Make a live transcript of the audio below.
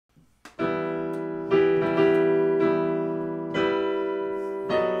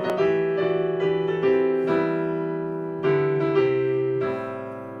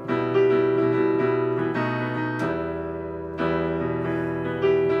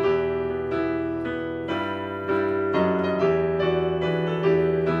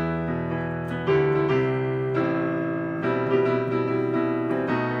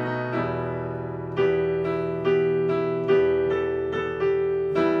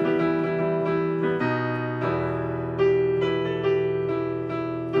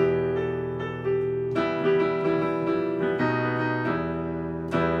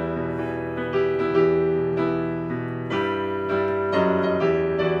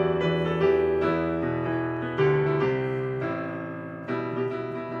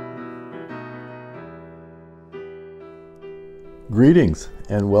Greetings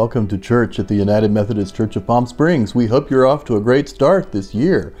and welcome to church at the United Methodist Church of Palm Springs. We hope you're off to a great start this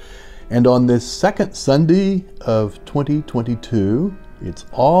year. And on this second Sunday of 2022, it's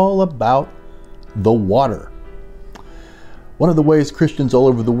all about the water. One of the ways Christians all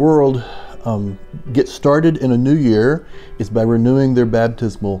over the world get started in a new year is by renewing their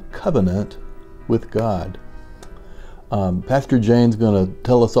baptismal covenant with God. Pastor Jane's going to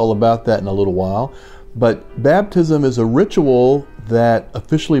tell us all about that in a little while. But baptism is a ritual that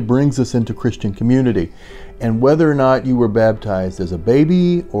officially brings us into Christian community. And whether or not you were baptized as a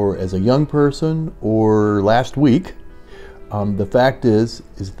baby or as a young person or last week, the fact is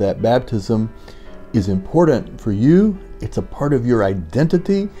that baptism is important for you. It's a part of your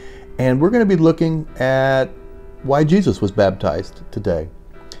identity. And we're going to be looking at why Jesus was baptized today.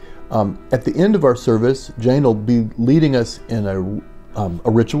 At the end of our service, Jane will be leading us in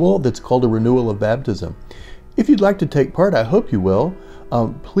a ritual that's called a renewal of baptism. If you'd like to take part, I hope you will,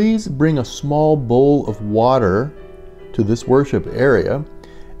 please bring a small bowl of water to this worship area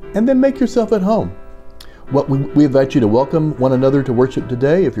and then make yourself at home. We invite you to welcome one another to worship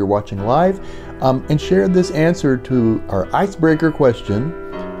today if you're watching live, and share this answer to our icebreaker question.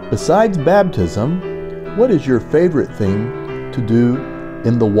 Besides baptism, what is your favorite thing to do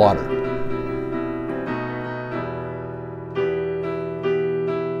in the water?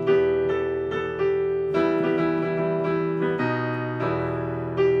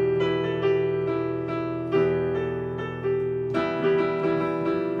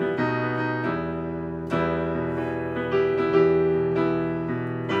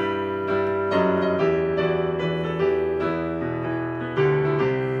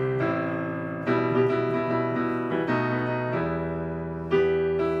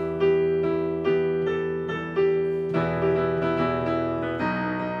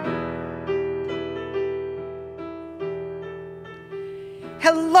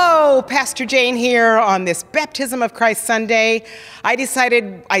 Hello, Pastor Jane here on this Baptism of Christ Sunday. I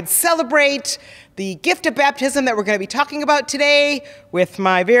decided I'd celebrate the gift of baptism that we're going to be talking about today with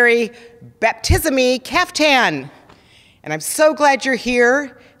my very baptism-y caftan. And I'm so glad you're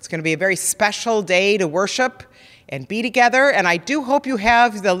here. It's going to be a very special day to worship and be together. And I do hope you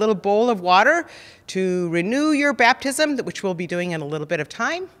have the little bowl of water to renew your baptism, which we'll be doing in a little bit of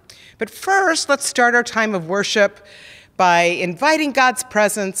time. But first, let's start our time of worship by inviting God's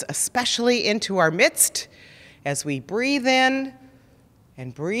presence, especially into our midst, as we breathe in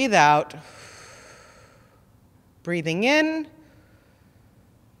and breathe out. Breathing in,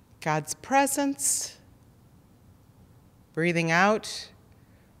 God's presence. Breathing out,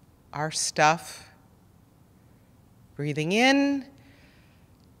 our stuff. Breathing in,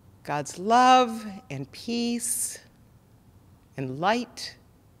 God's love and peace and light.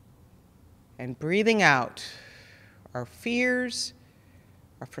 And breathing out, our fears,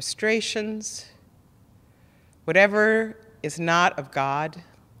 our frustrations, whatever is not of God.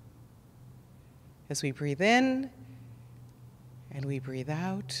 As we breathe in and we breathe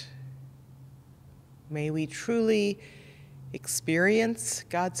out, may we truly experience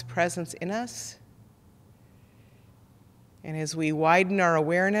God's presence in us. And as we widen our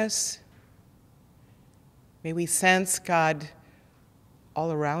awareness, may we sense God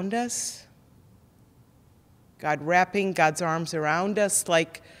all around us, God wrapping God's arms around us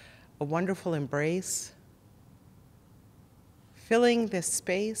like a wonderful embrace, filling this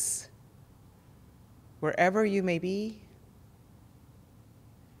space wherever you may be,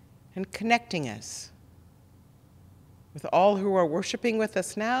 and connecting us with all who are worshiping with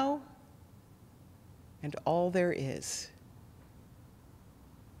us now and all there is.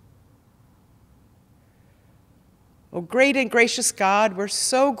 Oh, great and gracious God, we're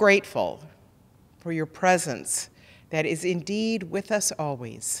so grateful for your presence that is indeed with us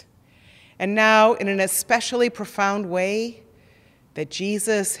always. And now, in an especially profound way, that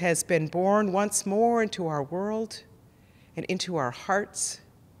Jesus has been born once more into our world and into our hearts.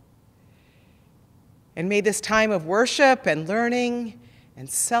 And may this time of worship and learning and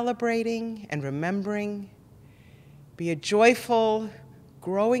celebrating and remembering be a joyful,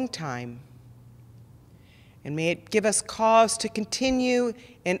 growing time. And may it give us cause to continue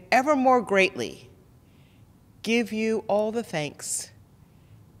and ever more greatly give you all the thanks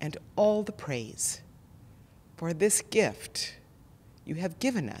and all the praise for this gift you have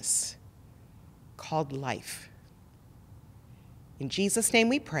given us called life. In Jesus' name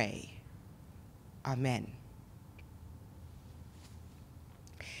we pray. Amen.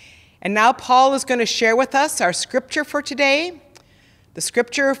 And now Paul is going to share with us our scripture for today, the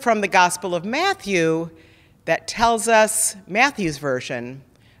scripture from the Gospel of Matthew that tells us Matthew's version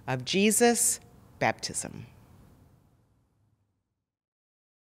of Jesus' baptism.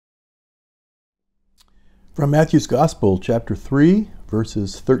 From Matthew's Gospel, chapter 3,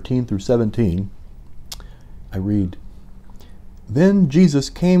 verses 13 through 17, I read, Then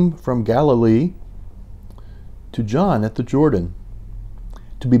Jesus came from Galilee to John at the Jordan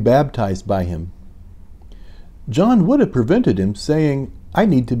to be baptized by him. John would have prevented him, saying, I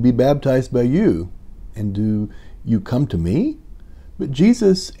need to be baptized by you, and do you come to me? But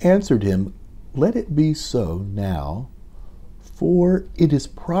Jesus answered him, Let it be so now, for it is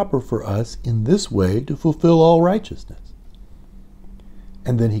proper for us in this way to fulfill all righteousness.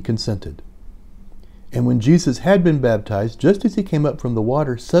 And then he consented. And when Jesus had been baptized, just as he came up from the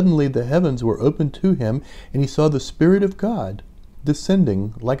water, suddenly the heavens were opened to him, and he saw the Spirit of God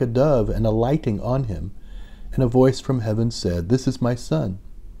descending like a dove and alighting on him. And a voice from heaven said, This is my Son,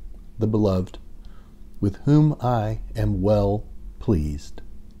 the beloved, with whom I am well pleased.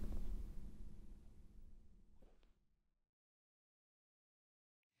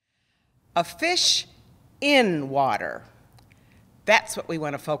 A fish in water. That's what we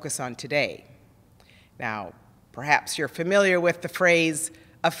want to focus on today. Now, perhaps you're familiar with the phrase,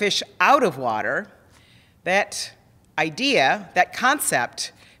 a fish out of water. That idea, that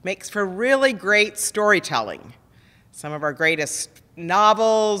concept, makes for really great storytelling. Some of our greatest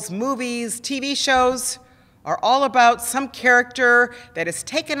novels, movies, TV shows are all about some character that is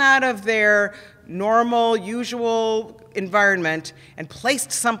taken out of their normal, usual environment and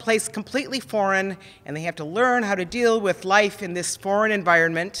placed someplace completely foreign, and they have to learn how to deal with life in this foreign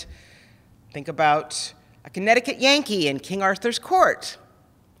environment. Think about a Connecticut Yankee in King Arthur's court,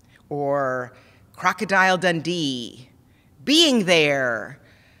 or Crocodile Dundee, Being There,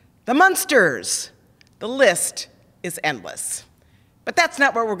 The Munsters. The list is endless. But that's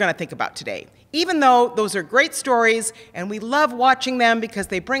not what we're going to think about today. Even though those are great stories, and we love watching them because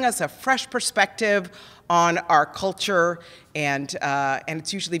they bring us a fresh perspective on our culture, and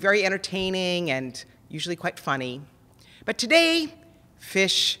it's usually very entertaining and usually quite funny. But today,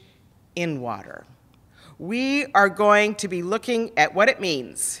 fish in water. We are going to be looking at what it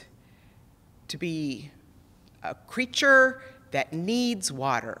means to be a creature that needs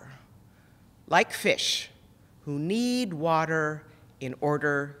water, like fish who need water in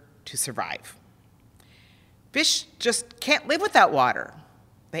order to survive. Fish just can't live without water.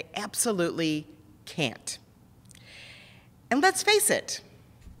 They absolutely can't. And let's face it,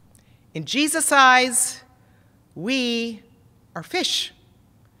 in Jesus' eyes, we are fish.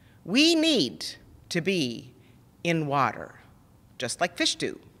 We need to be in water, just like fish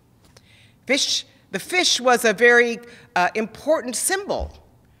do. The fish was a very important symbol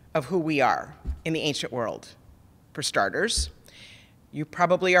of who we are in the ancient world. For starters, you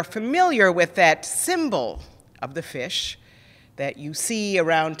probably are familiar with that symbol of the fish that you see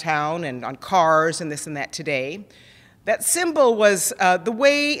around town and on cars and this and that today. That symbol was the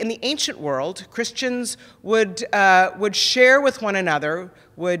way in the ancient world Christians would share with one another,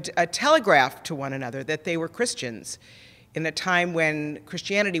 would telegraph to one another that they were Christians in a time when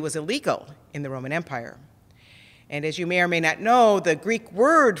Christianity was illegal in the Roman Empire. And as you may or may not know, the Greek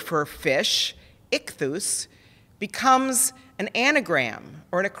word for fish, ichthus, becomes an anagram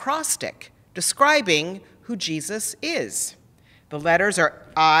or an acrostic describing who Jesus is. The letters are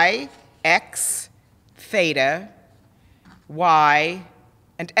I, X, theta, Y,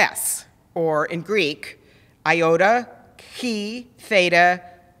 and S, or in Greek, iota, chi, theta,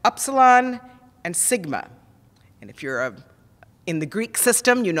 upsilon, and sigma. And if you're in the Greek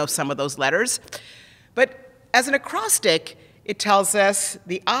system, you know some of those letters. But as an acrostic, it tells us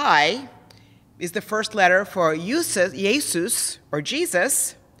the I is the first letter for Jesus, or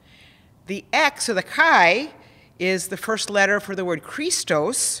Jesus. The X, or the chi, is the first letter for the word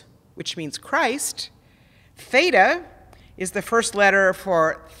Christos, which means Christ. Theta is the first letter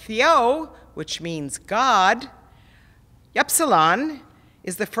for Theo, which means God. Upsilon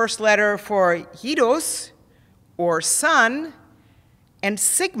is the first letter for Eidos, or Son. And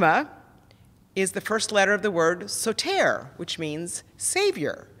sigma is the first letter of the word soter, which means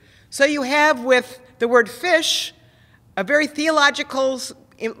Savior. So you have with the word fish a very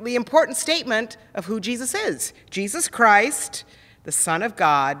theologically important statement of who Jesus is. Jesus Christ, the Son of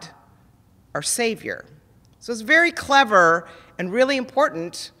God, our Savior. So it's a very clever and really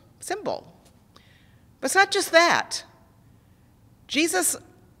important symbol. But it's not just that. Jesus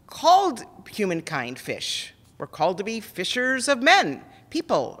called humankind fish. We're called to be fishers of men.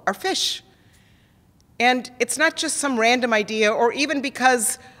 People are fish. And it's not just some random idea, or even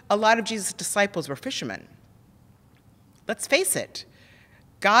because a lot of Jesus' disciples were fishermen. Let's face it,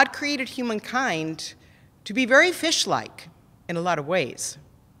 God created humankind to be very fish-like in a lot of ways.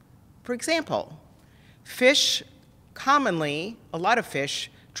 For example, fish commonly, a lot of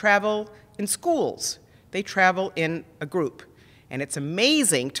fish, travel in schools they travel in a group. And it's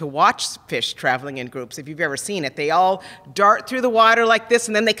amazing to watch fish traveling in groups, if you've ever seen it. They all dart through the water like this,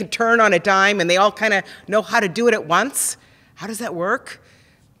 and then they can turn on a dime, and they all kind of know how to do it at once. How does that work?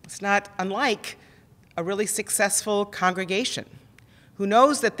 It's not unlike a really successful congregation who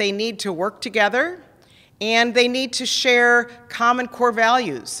knows that they need to work together and they need to share common core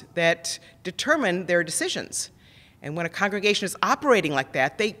values that determine their decisions. And when a congregation is operating like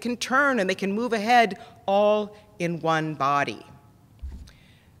that, they can turn and they can move ahead all in one body.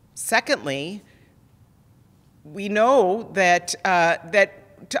 Secondly, we know that,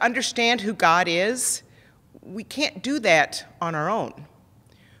 that to understand who God is, we can't do that on our own.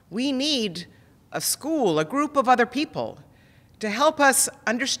 We need a school, a group of other people to help us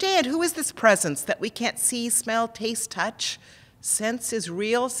understand who is this presence that we can't see, smell, taste, touch. Sense is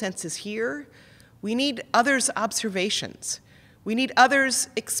real, sense is here. We need others' observations. We need others'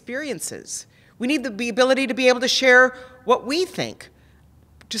 experiences. We need the ability to be able to share what we think,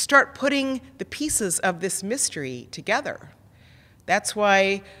 to start putting the pieces of this mystery together. That's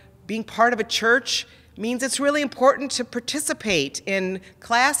why being part of a church means it's really important to participate in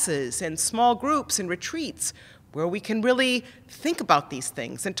classes and small groups and retreats where we can really think about these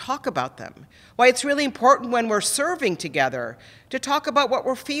things and talk about them. Why it's really important when we're serving together to talk about what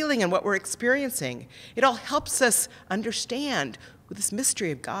we're feeling and what we're experiencing. It all helps us understand what this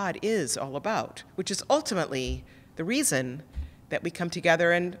mystery of God is all about, which is ultimately the reason that we come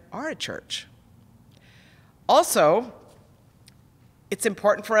together and are a church. Also, it's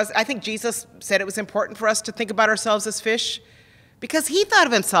important for us, I think Jesus said it was important for us to think about ourselves as fish because he thought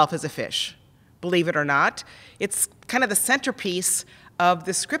of himself as a fish, believe it or not. It's kind of the centerpiece of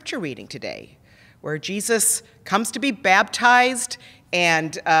the scripture reading today, where Jesus comes to be baptized,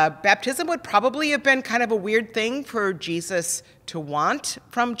 and baptism would probably have been kind of a weird thing for Jesus to want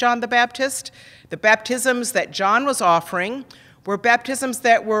from John the Baptist. The baptisms that John was offering were baptisms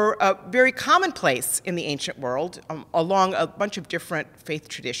that were very commonplace in the ancient world, along a bunch of different faith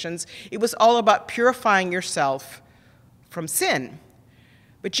traditions. It was all about purifying yourself from sin.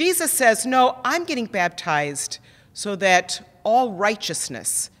 But Jesus says, no, I'm getting baptized so that all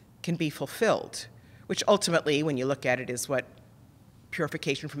righteousness can be fulfilled, which ultimately, when you look at it, is what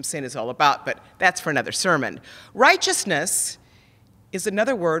purification from sin is all about, but that's for another sermon. Righteousness is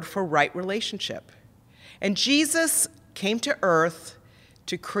another word for right relationship. And Jesus came to earth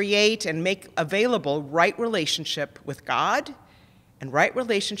to create and make available right relationship with God and right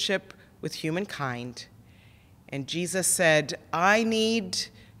relationship with humankind. And Jesus said, I need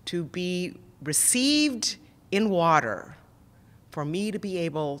to be received in water for me to be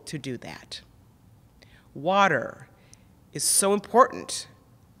able to do that. Water is so important,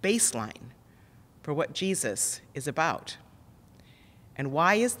 baseline, for what Jesus is about. And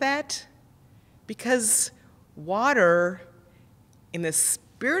why is that? Because water in the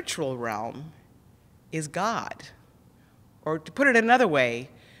spiritual realm is God. Or to put it another way,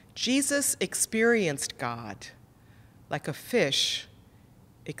 Jesus experienced God like a fish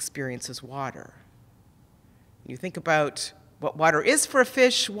experiences water. You think about what water is for a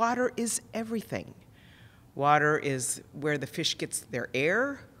fish, water is everything. Water is where the fish gets their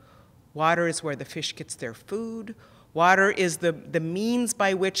air. Water is where the fish gets their food. Water is the means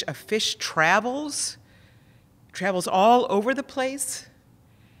by which a fish travels all over the place.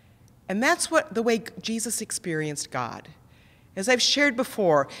 And that's the way Jesus experienced God. As I've shared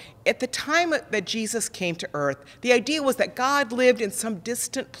before, at the time that Jesus came to earth, the idea was that God lived in some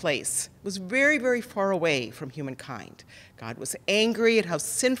distant place, was very, very far away from humankind. God was angry at how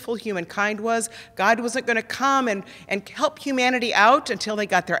sinful humankind was. God wasn't going to come and help humanity out until they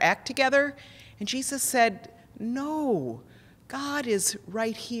got their act together. And Jesus said, no, God is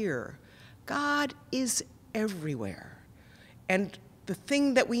right here. God is everywhere. And the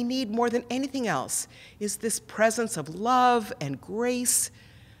thing that we need more than anything else is this presence of love and grace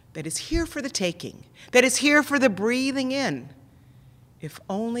that is here for the taking, that is here for the breathing in, if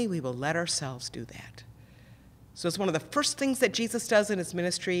only we will let ourselves do that. So it's one of the first things that Jesus does in his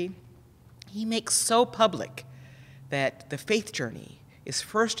ministry. He makes so public that the faith journey is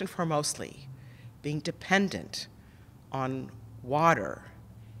first and foremostly being dependent on water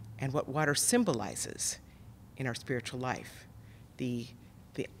and what water symbolizes in our spiritual life. The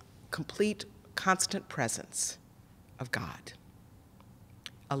complete, constant presence of God,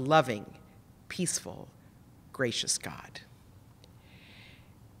 a loving, peaceful, gracious God.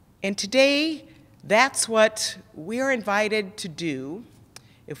 And today, that's what we are invited to do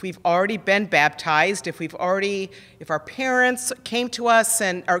if we've already been baptized, if our parents came to us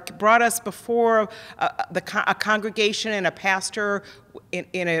and or brought us before a congregation and a pastor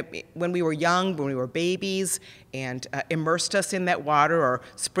when we were young, when we were babies, and immersed us in that water or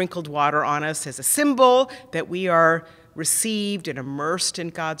sprinkled water on us as a symbol that we are received and immersed in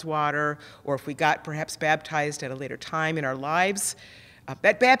God's water, or if we got perhaps baptized at a later time in our lives,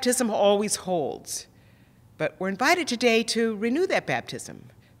 that baptism always holds. But we're invited today to renew that baptism,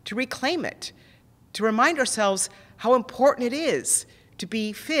 to reclaim it, to remind ourselves how important it is to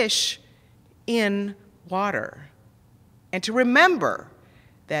be fish in water, and to remember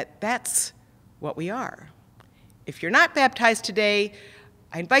that that's what we are. If you're not baptized today,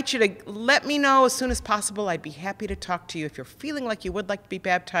 I invite you to let me know as soon as possible. I'd be happy to talk to you. If you're feeling like you would like to be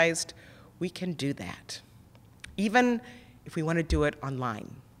baptized, we can do that, even if we want to do it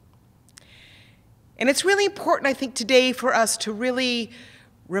online. And it's really important, I think, today for us to really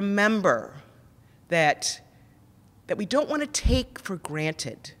remember that we don't want to take for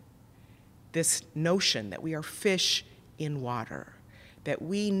granted this notion that we are fish in water, that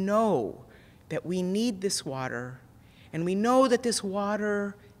we know that we need this water, and we know that this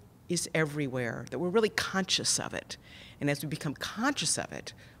water is everywhere, that we're really conscious of it. And as we become conscious of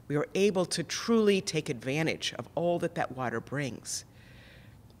it, we are able to truly take advantage of all that that water brings.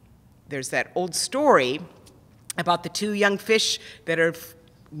 There's that old story about the two young fish that are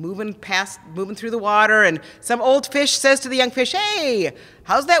moving through the water, and some old fish says to the young fish, "Hey,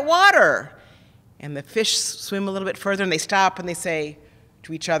 how's that water?" And the fish swim a little bit further, and they stop, and they say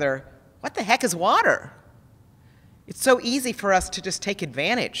to each other, "What the heck is water?" It's so easy for us to just take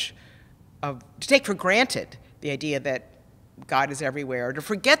advantage of, to take for granted the idea that God is everywhere, or to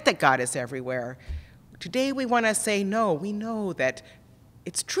forget that God is everywhere. Today we want to say, no, we know that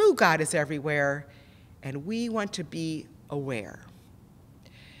it's true God is everywhere, and we want to be aware.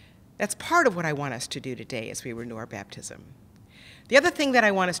 That's part of what I want us to do today as we renew our baptism. The other thing that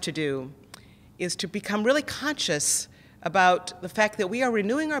I want us to do is to become really conscious about the fact that we are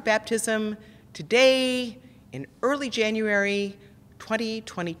renewing our baptism today in early January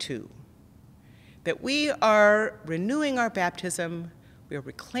 2022. That we are renewing our baptism, we are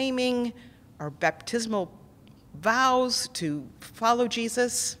reclaiming our baptismal vows to follow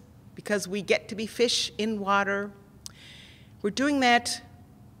Jesus because we get to be fish in water. We're doing that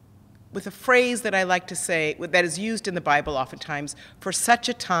with a phrase that I like to say, that is used in the Bible oftentimes, for such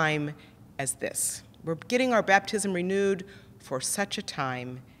a time as this. We're getting our baptism renewed for such a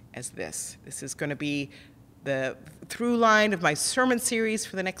time as this. This is going to be the through line of my sermon series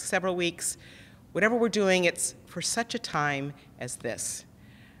for the next several weeks. Whatever we're doing, it's for such a time as this.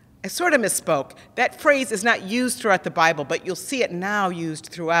 I sort of misspoke. That phrase is not used throughout the Bible, but you'll see it now used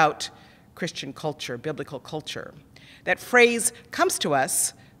throughout Christian culture, biblical culture. That phrase comes to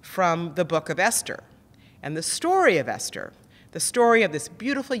us from the book of Esther and the story of Esther, the story of this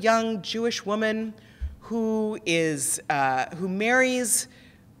beautiful young Jewish woman who marries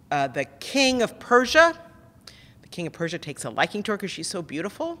the king of Persia. The king of Persia takes a liking to her because she's so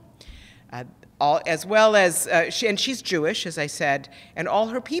beautiful. As well as, and she's Jewish, as I said, and all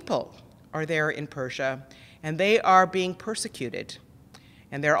her people are there in Persia, and they are being persecuted.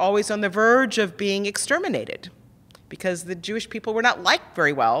 And they're always on the verge of being exterminated because the Jewish people were not liked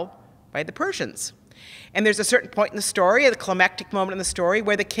very well by the Persians. And there's a certain point in the story, the climactic moment in the story,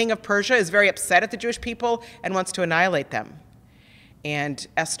 where the king of Persia is very upset at the Jewish people and wants to annihilate them. And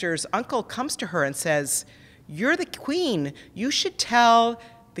Esther's uncle comes to her and says, "You're the queen. You should tell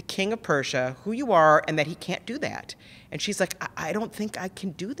the king of Persia who you are and that he can't do that." And she's like, I don't think I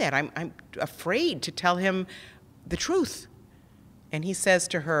can do that. I'm afraid to tell him the truth. And he says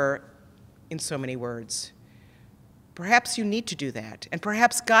to her in so many words, "Perhaps you need to do that. And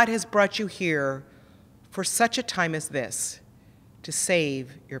perhaps God has brought you here for such a time as this to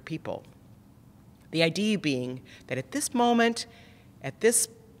save your people." The idea being that at this moment, at this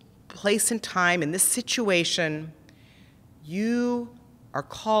place and time, in this situation, you are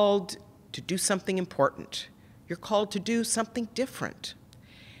called to do something important. You're called to do something different.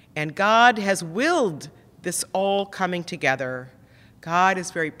 And God has willed this all coming together. God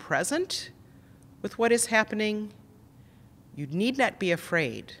is very present with what is happening. You need not be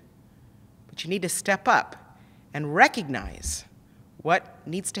afraid, but you need to step up and recognize what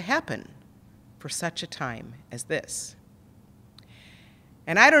needs to happen for such a time as this.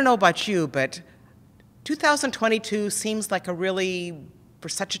 And I don't know about you, but 2022 seems like a really, for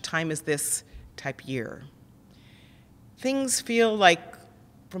such a time as this, type year. Things feel like,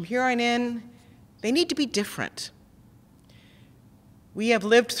 from here on in, they need to be different. We have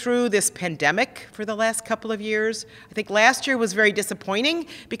lived through this pandemic for the last couple of years. I think last year was very disappointing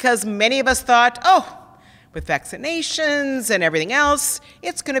because many of us thought, oh, with vaccinations and everything else,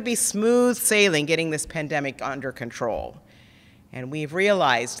 it's going to be smooth sailing getting this pandemic under control. And we've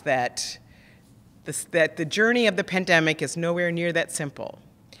realized that the journey of the pandemic is nowhere near that simple.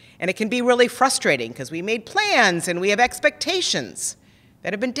 And it can be really frustrating because we made plans and we have expectations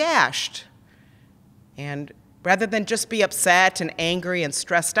that have been dashed. And rather than just be upset and angry and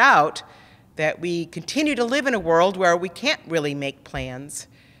stressed out, that we continue to live in a world where we can't really make plans,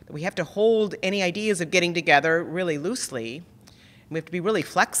 that we have to hold any ideas of getting together really loosely, and we have to be really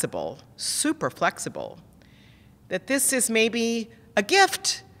flexible, super flexible, that this is maybe a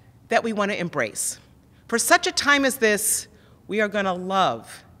gift that we want to embrace. For such a time as this, we are going to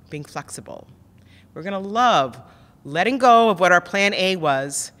love being flexible. We're going to love letting go of what our plan A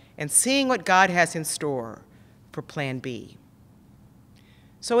was and seeing what God has in store for plan B.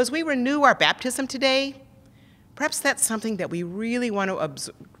 So as we renew our baptism today, perhaps that's something that we really want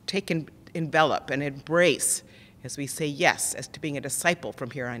to take and envelop and embrace as we say yes as to being a disciple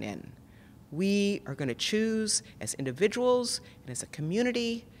from here on in. We are going to choose as individuals and as a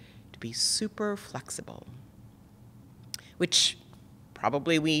community to be super flexible, which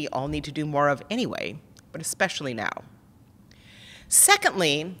probably we all need to do more of anyway, but especially now.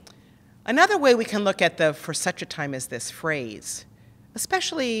 Secondly, another way we can look at the "for such a time as this" phrase,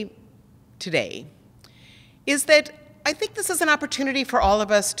 especially today, is that I think this is an opportunity for all of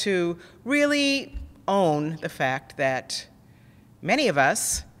us to really own the fact that many of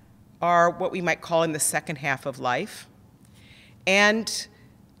us are what we might call in the second half of life, and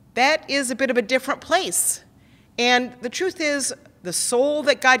that is a bit of a different place. And the truth is, the soul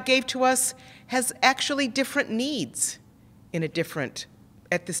that God gave to us has actually different needs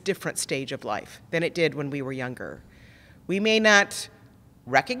at this different stage of life than it did when we were younger. We may not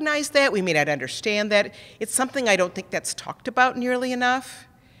recognize that, we may not understand that. It's something I don't think that's talked about nearly enough.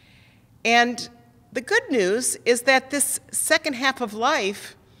 And the good news is that this second half of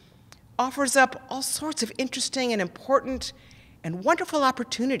life offers up all sorts of interesting and important and wonderful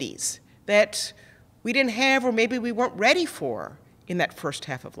opportunities that we didn't have or maybe we weren't ready for in that first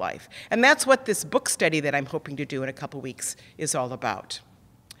half of life. And that's what this book study that I'm hoping to do in a couple weeks is all about.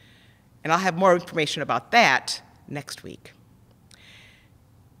 And I'll have more information about that next week.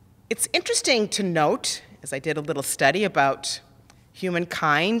 It's interesting to note, as I did a little study about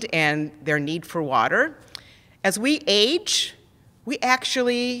humankind and their need for water, as we age, we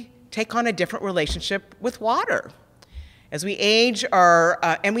actually take on a different relationship with water. As we age,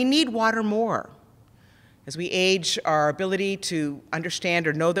 and we need water more. As we age, our ability to understand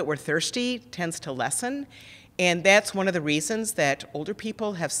or know that we're thirsty tends to lessen, and that's one of the reasons that older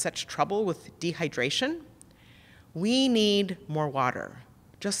people have such trouble with dehydration. We need more water,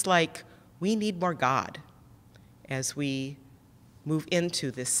 just like we need more God as we move into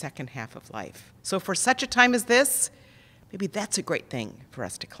this second half of life. So for such a time as this, maybe that's a great thing for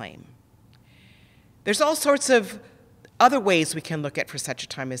us to claim. There's all sorts of other ways we can look at for such a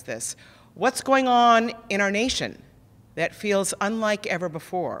time as this. What's going on in our nation that feels unlike ever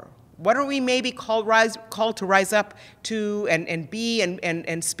before? What are we maybe called to rise up to and be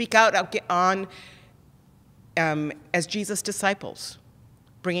and speak out on as Jesus' disciples,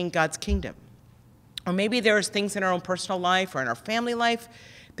 bringing God's kingdom? Or maybe there's things in our own personal life or in our family life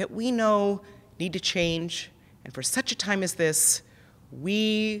that we know need to change. And for such a time as this,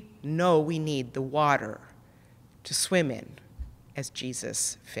 we know we need the water to swim in as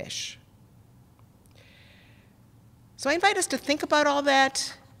Jesus' fish. So I invite us to think about all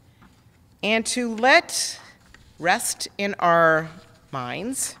that and to let rest in our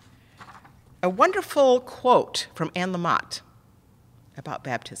minds a wonderful quote from Anne Lamott about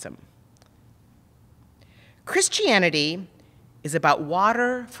baptism. Christianity is about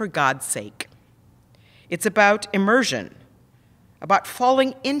water for God's sake. It's about immersion, about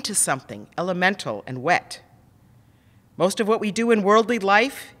falling into something elemental and wet. Most of what we do in worldly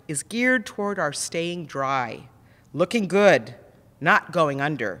life is geared toward our staying dry, looking good, not going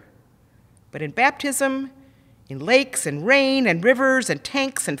under. But in baptism, in lakes and rain and rivers and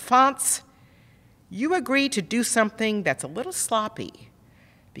tanks and fonts, you agree to do something that's a little sloppy,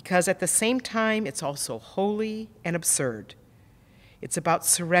 because at the same time, it's also holy and absurd. It's about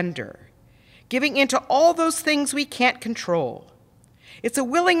surrender, giving into all those things we can't control. It's a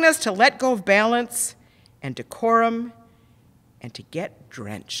willingness to let go of balance and decorum and to get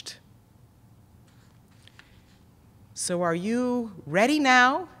drenched. So are you ready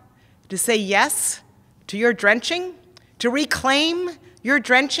now to say yes to your drenching, to reclaim your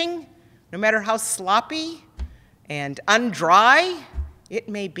drenching, no matter how sloppy and undry it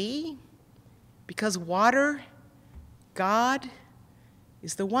may be because water, God,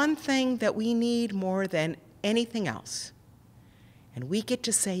 is the one thing that we need more than anything else. And we get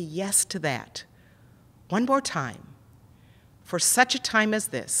to say yes to that one more time, for such a time as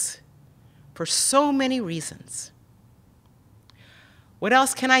this, for so many reasons. What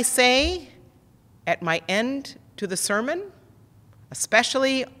else can I say at my end to the sermon,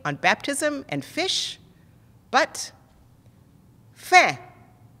 especially on baptism and fish? But, fin.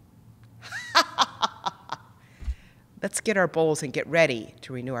 Let's get our bowls and get ready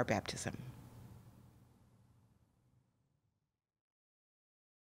to renew our baptism.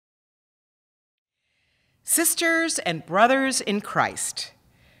 Sisters and brothers in Christ,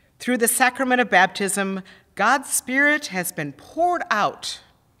 through the sacrament of baptism, God's Spirit has been poured out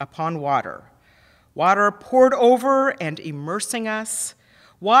upon water. Water poured over and immersing us.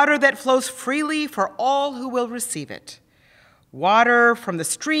 Water that flows freely for all who will receive it. Water from the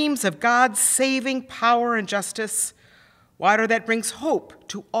streams of God's saving power and justice. Water that brings hope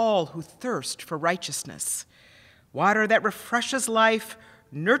to all who thirst for righteousness. Water that refreshes life,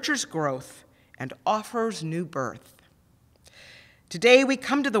 nurtures growth, and offers new birth. Today we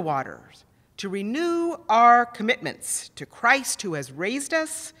come to the waters to renew our commitments to Christ who has raised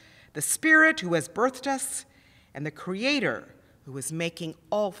us, the Spirit who has birthed us, and the Creator who is making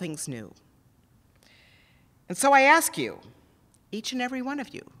all things new. And so I ask you, each and every one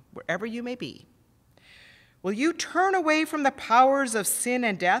of you, wherever you may be, will you turn away from the powers of sin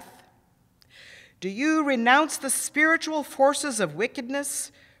and death? Do you renounce the spiritual forces of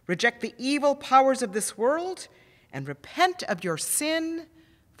wickedness, reject the evil powers of this world, and repent of your sin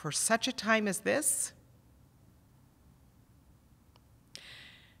for such a time as this?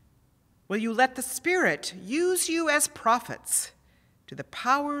 Will you let the Spirit use you as prophets to the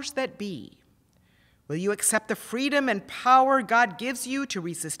powers that be? Will you accept the freedom and power God gives you to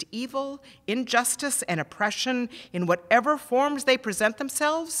resist evil, injustice, and oppression in whatever forms they present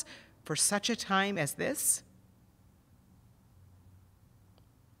themselves for such a time as this?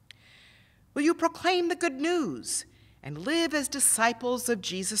 Will you proclaim the good news and live as disciples of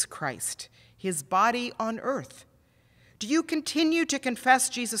Jesus Christ, his body on earth? Do you continue to confess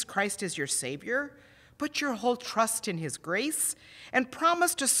Jesus Christ as your Savior, put your whole trust in his grace, and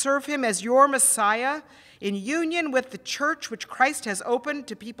promise to serve him as your Messiah in union with the church which Christ has opened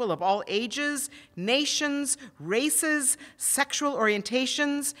to people of all ages, nations, races, sexual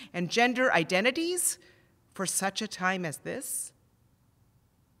orientations, and gender identities for such a time as this?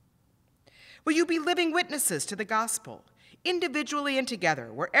 Will you be living witnesses to the gospel, individually and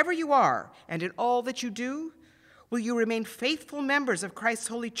together, wherever you are and in all that you do? Will you remain faithful members of Christ's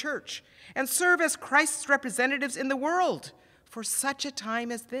holy church and serve as Christ's representatives in the world for such a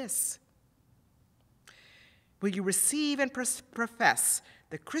time as this? Will you receive and profess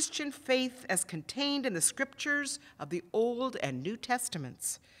the Christian faith as contained in the scriptures of the Old and New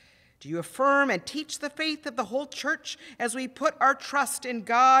Testaments? Do you affirm and teach the faith of the whole church as we put our trust in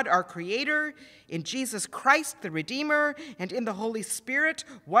God, our Creator, in Jesus Christ, the Redeemer, and in the Holy Spirit,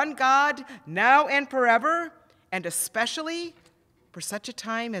 one God, now and forever, and especially for such a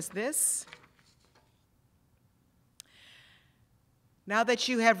time as this? Now that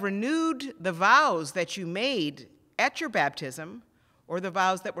you have renewed the vows that you made at your baptism, or the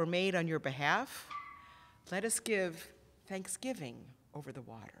vows that were made on your behalf, let us give thanksgiving over the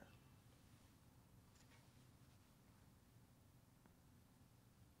water.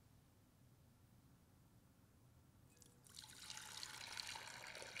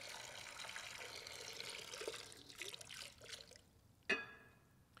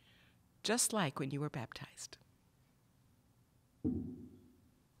 Just like when you were baptized. The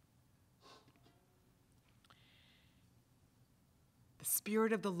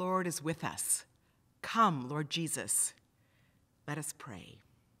Spirit of the Lord is with us. Come, Lord Jesus. Let us pray.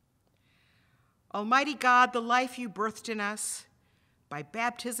 Almighty God, the life you birthed in us by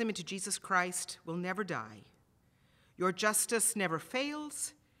baptism into Jesus Christ will never die. Your justice never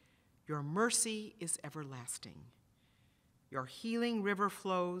fails. Your mercy is everlasting. Your healing river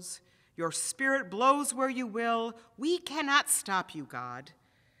flows. Your Spirit blows where you will. We cannot stop you, God.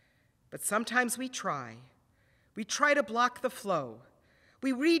 But sometimes we try. We try to block the flow.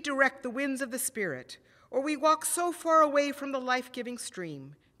 We redirect the winds of the Spirit, or we walk so far away from the life-giving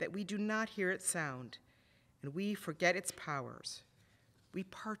stream that we do not hear its sound, and we forget its powers. We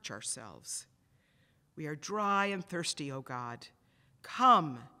parch ourselves. We are dry and thirsty, O God.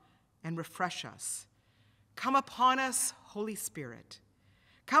 Come and refresh us. Come upon us, Holy Spirit.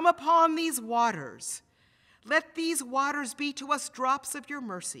 Come upon these waters. Let these waters be to us drops of your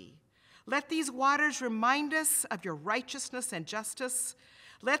mercy. Let these waters remind us of your righteousness and justice.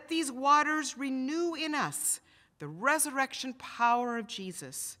 Let these waters renew in us the resurrection power of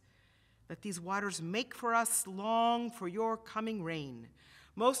Jesus. Let these waters make for us long for your coming reign.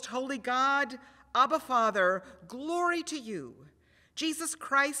 Most holy God, Abba Father, glory to you. Jesus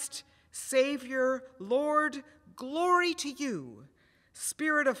Christ, Savior, Lord, glory to you.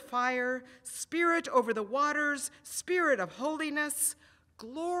 Spirit of fire, Spirit over the waters, Spirit of holiness,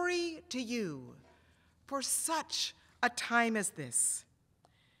 glory to you for such a time as this.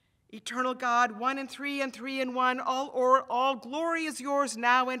 Eternal God, one and three in one, all glory is yours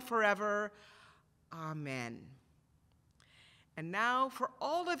now and forever. Amen. And now for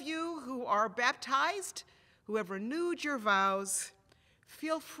all of you who are baptized, who have renewed your vows,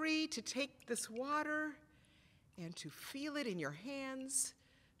 feel free to take this water and to feel it in your hands,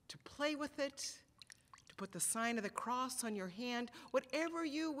 to play with it, to put the sign of the cross on your hand, whatever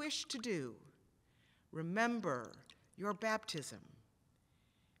you wish to do. Remember your baptism.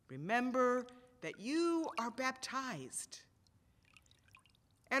 Remember that you are baptized.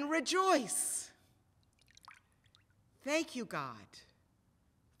 And rejoice. Thank you, God,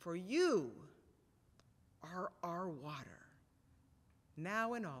 for you are our water,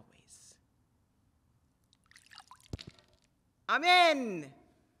 now and always. Amen.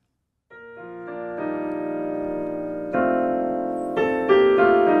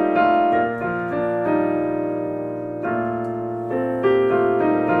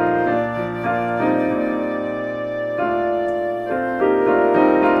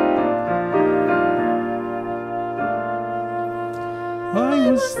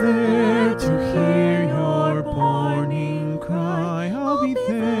 I was there to hear your warning cry. I'll be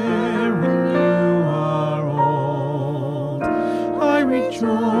there when you are old. I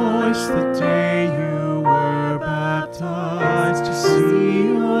rejoice the day you were baptized to see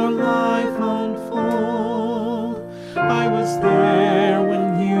your life unfold. I was there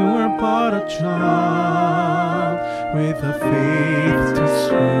when you were but a child, with a faith to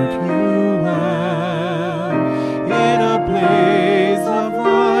suit you well. In a blaze of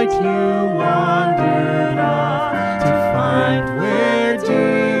light you wandered off to find where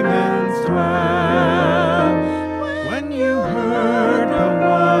demons dwell. When you heard the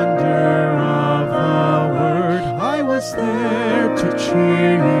wonder of the word, I was there to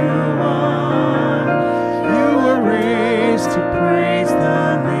cheer you on. You were raised to praise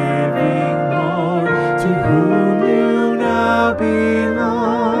the living Lord, to whom you now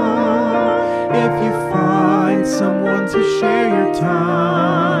belong. If you find someone to share your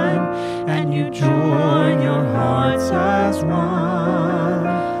time, and you join your hearts as one,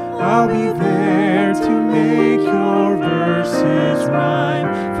 I'll be there to make your verses rhyme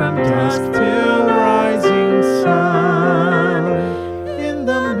from dusk till rising sun. In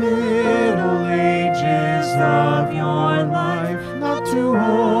the Middle Ages of your life, not too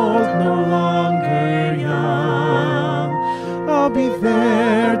old, no longer young, I'll be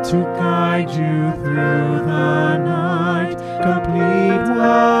there to guide you through the night, complete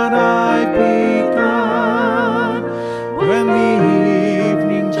what I've begun. When the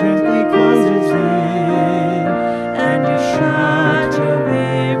evening gently closes in, and you shut your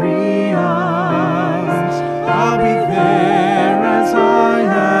weary eyes, I'll be there as I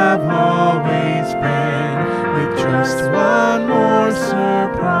have always been, with just one more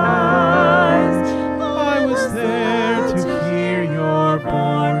surprise. I was there to hear your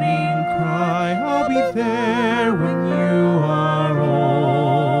warning cry. I'll be there when you are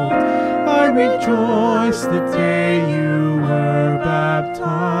old. I rejoice the day you were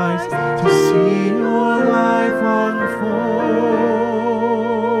baptized to see your life unfold.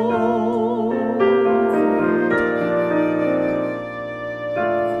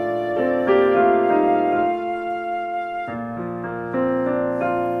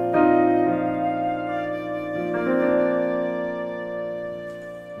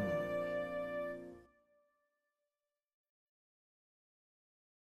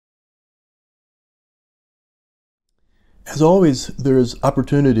 As always, there is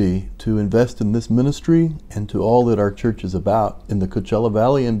opportunity to invest in this ministry and to all that our church is about in the Coachella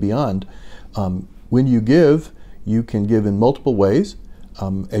Valley and beyond. When you give, you can give in multiple ways.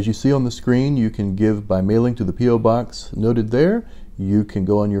 As you see on the screen, you can give by mailing to the P.O. Box noted there. You can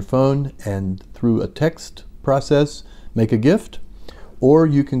go on your phone and through a text process make a gift, or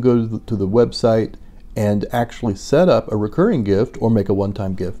you can go to the website and actually set up a recurring gift or make a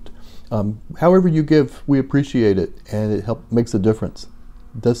one-time gift. However you give, we appreciate it, and it makes a difference.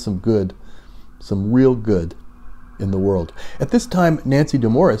 It does some good, some real good in the world. At this time, Nancy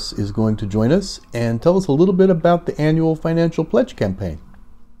DeMorris is going to join us and tell us a little bit about the annual Financial Pledge Campaign.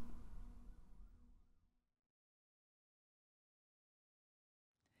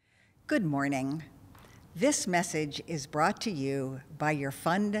 Good morning. This message is brought to you by your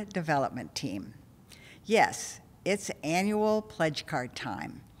fund development team. Yes, it's annual pledge card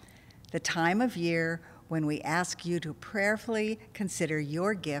time, the time of year when we ask you to prayerfully consider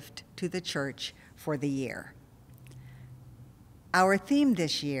your gift to the church for the year. Our theme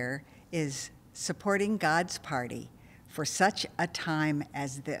this year is supporting God's party for such a time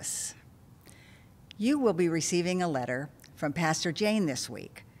as this. You will be receiving a letter from Pastor Jane this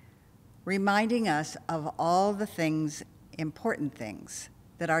week, reminding us of all the things, important things,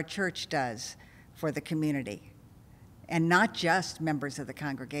 that our church does for the community, and not just members of the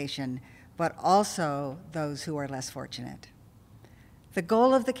congregation, but also those who are less fortunate. The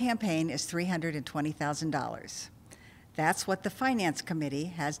goal of the campaign is $320,000. That's what the Finance Committee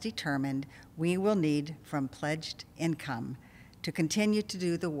has determined we will need from pledged income to continue to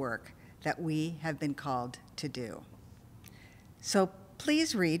do the work that we have been called to do. So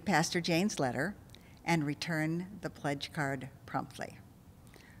please read Pastor Jane's letter and return the pledge card promptly.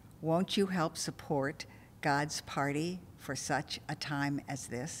 Won't you help support God's party for such a time as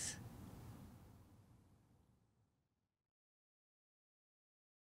this?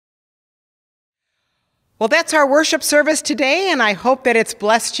 Well, that's our worship service today, and I hope that it's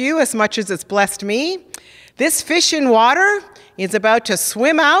blessed you as much as it's blessed me. This fish in water is about to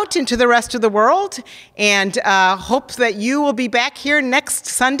swim out into the rest of the world, and hope that you will be back here next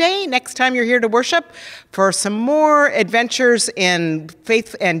Sunday, next time you're here to worship, for some more adventures in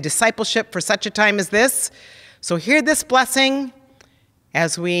faith and discipleship for such a time as this. So hear this blessing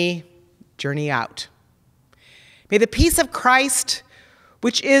as we journey out. May the peace of Christ,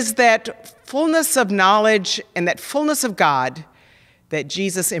 which is that fullness of knowledge and that fullness of God that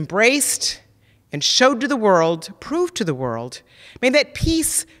Jesus embraced and showed to the world, proved to the world, may that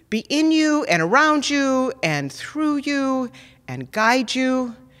peace be in you and around you and through you and guide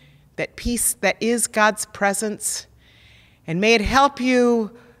you, that peace that is God's presence. And may it help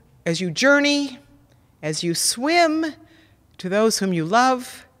you as you journey, as you swim to those whom you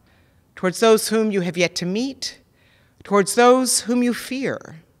love, towards those whom you have yet to meet, towards those whom you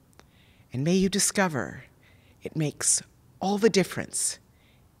fear. And may you discover it makes all the difference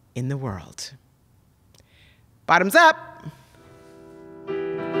in the world. Bottoms up.